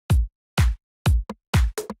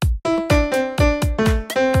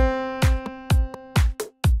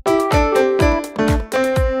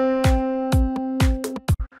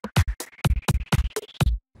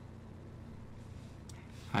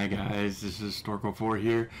guys, this is Stork 4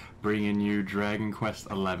 here, bringing you Dragon Quest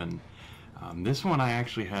XI. This one I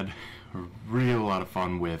actually had a real lot of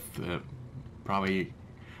fun with, probably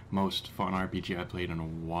most fun RPG I played in a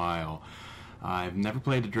while. I've never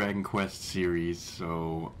played the Dragon Quest series,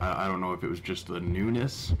 so I don't know if it was just the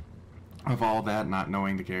newness of all that, not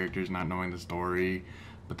knowing the characters, not knowing the story,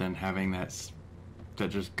 but then having that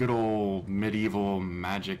just good old medieval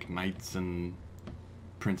magic knights and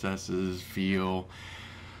princesses feel.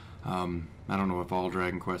 I don't know if all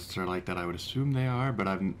Dragon Quests are like that. I would assume they are, but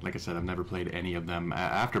like I said, I've never played any of them.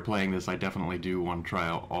 After playing this, I definitely do want to try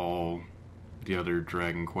out all the other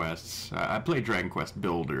Dragon Quests. I played Dragon Quest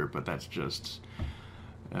Builder, but that's just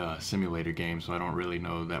a simulator game, so I don't really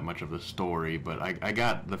know that much of the story, but I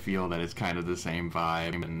got the feel that it's kind of the same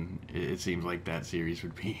vibe, and it seems like that series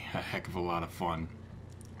would be a heck of a lot of fun.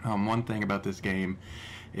 One thing about this game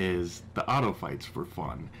is the auto fights were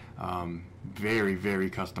fun. Very, very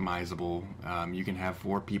customizable. You can have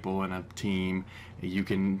 4 people in a team. You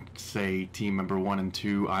can say team member 1 and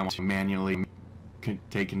 2 I want to manually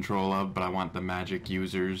take control of, but I want the magic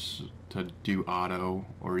users to do auto,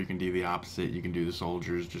 or you can do the opposite. You can do the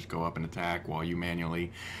soldiers just go up and attack while you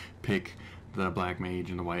manually pick the black mage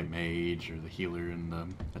and the white mage, or the healer and the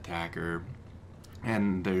attacker.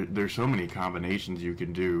 And there's so many combinations you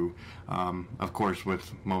can do. Of course,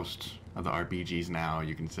 with most of the RPGs now,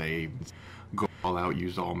 you can say go all out,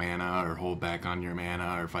 use all mana, or hold back on your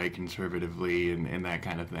mana, or fight conservatively, and that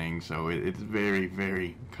kind of thing. So it's very,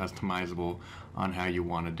 very customizable on how you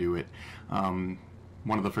want to do it.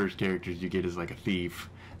 One of the first characters you get is like a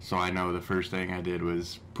thief. So I know the first thing I did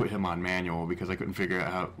was put him on manual because I couldn't figure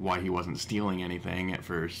out why he wasn't stealing anything at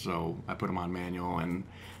first. So I put him on manual, and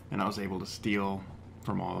I was able to steal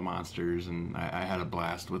from all the monsters, and I had a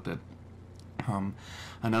blast with it.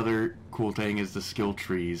 Another cool thing is the skill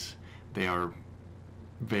trees. They are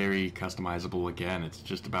very customizable. Again, it's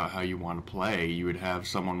just about how you want to play. You would have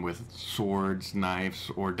someone with swords,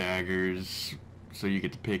 knives, or daggers, so you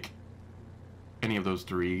get to pick any of those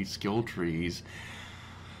 3 skill trees,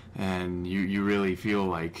 and you really feel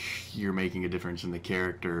like you're making a difference in the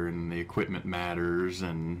character, and the equipment matters.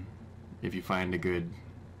 And if you find a good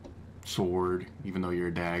sword, even though you're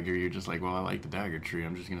a dagger, you're just like, well, I like the dagger tree,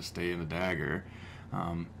 I'm just gonna stay in the dagger.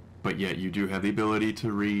 But yet you do have the ability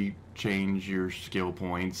to change your skill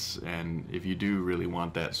points, and if you do really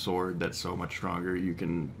want that sword that's so much stronger, you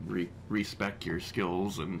can respec your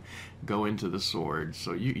skills and go into the sword.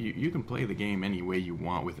 So you can play the game any way you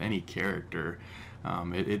want with any character.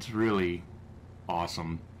 It's really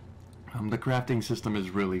awesome. The crafting system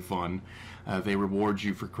is really fun. They reward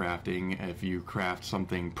you for crafting. If you craft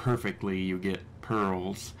something perfectly, you get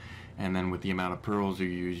pearls, and then with the amount of pearls you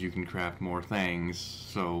use, you can craft more things.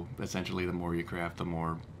 So essentially, the more you craft, the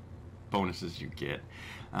more bonuses you get.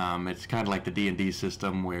 It's kind of like the D&D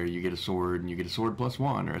system, where you get a sword and you get a sword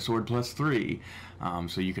 +1 or a sword +3.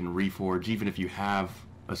 So you can reforge, even if you have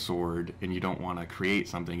a sword and you don't want to create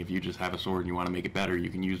something. If you just have a sword and you want to make it better, you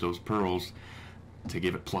can use those pearls to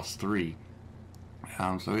give it +3.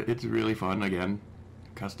 So it's really fun. Again,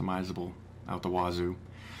 customizable out the wazoo.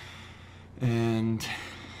 And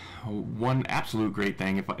one absolute great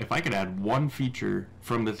thing, if I could add one feature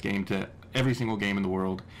from this game to every single game in the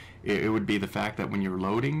world, it would be the fact that when you're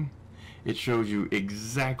loading, it shows you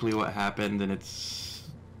exactly what happened, and it's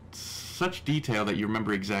such detail that you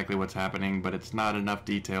remember exactly what's happening, but it's not enough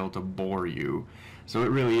detail to bore you. So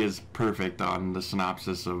it really is perfect on the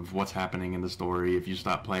synopsis of what's happening in the story. If you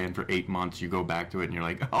stop playing for 8 months, you go back to it and you're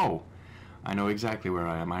like, oh, I know exactly where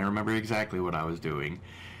I am. I remember exactly what I was doing.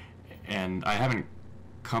 And I haven't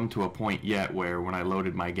come to a point yet where when I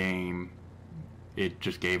loaded my game, it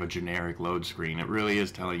just gave a generic load screen. It really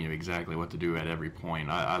is telling you exactly what to do at every point.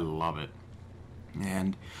 I love it.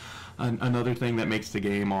 And another thing that makes the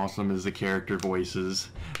game awesome is the character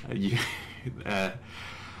voices.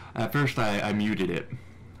 At first I muted it.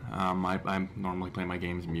 I normally play my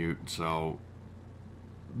games mute, so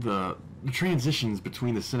the transitions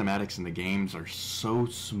between the cinematics and the games are so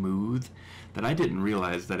smooth that I didn't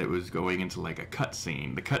realize that it was going into like a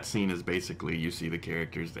cutscene. The cutscene is basically you see the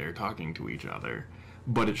characters there talking to each other,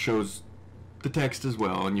 but it shows the text as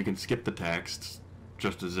well, and you can skip the text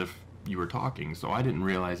just as if you were talking. So I didn't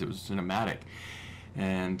realize it was cinematic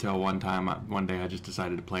until one day I just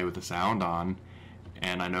decided to play with the sound on,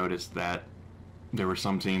 and I noticed that there were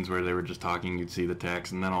some scenes where they were just talking, you'd see the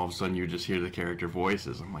text, and then all of a sudden you just hear the character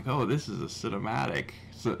voices. I'm like, oh, this is a cinematic.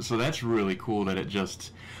 So that's really cool that it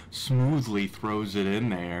just smoothly throws it in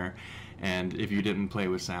there, and if you didn't play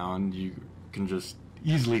with sound, you can just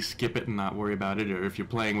easily skip it and not worry about it. Or if you're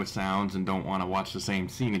playing with sounds and don't want to watch the same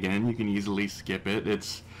scene again, you can easily skip it.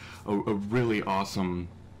 It's a really awesome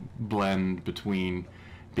blend between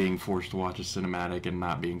being forced to watch a cinematic and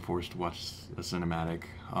not being forced to watch a cinematic.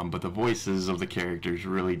 But the voices of the characters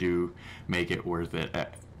really do make it worth it.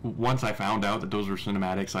 Once I found out that those were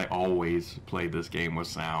cinematics, I always played this game with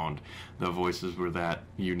sound. The voices were that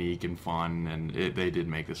unique and fun, and they did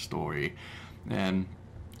make the story. And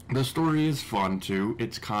the story is fun too.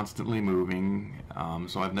 It's constantly moving,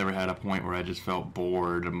 so I've never had a point where I just felt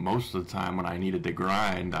bored. And most of the time when I needed to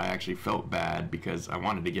grind, I actually felt bad because I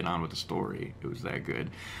wanted to get on with the story. It was that good.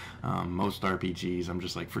 Most RPGs, I'm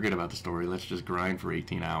just like, forget about the story. Let's just grind for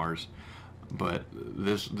 18 hours. But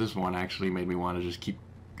this one actually made me want to just keep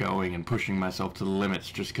going and pushing myself to the limits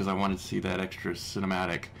just because I wanted to see that extra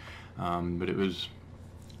cinematic. But it was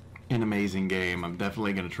an amazing game. I'm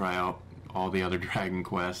definitely going to try out all the other Dragon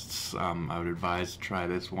Quests. I would advise to try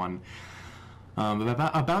this one.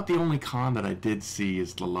 About the only con that I did see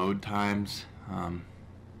is the load times.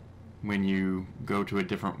 When you go to a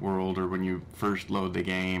different world or when you first load the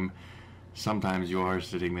game, sometimes you are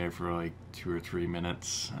sitting there for like 2 or 3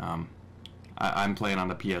 minutes. I'm playing on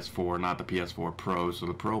the PS4, not the PS4 Pro, so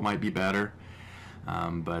the Pro might be better.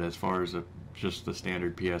 But as far as just the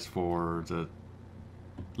standard PS4, the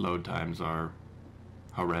load times are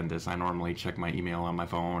horrendous. I normally check my email on my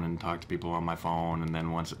phone and talk to people on my phone, and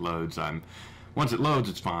then once it loads,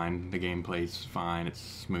 it's fine. The gameplay's fine, it's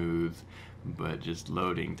smooth, but just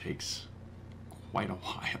loading takes quite a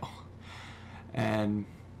while.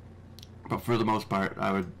 But for the most part,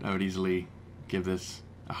 I would easily give this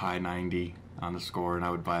a high 90 on the score, and I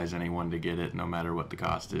would advise anyone to get it no matter what the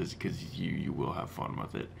cost is, because you will have fun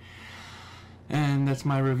with it. And that's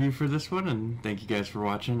my review for this one, and thank you guys for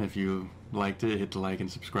watching. If you liked it, hit the like and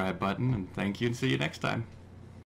subscribe button, and thank you, and see you next time.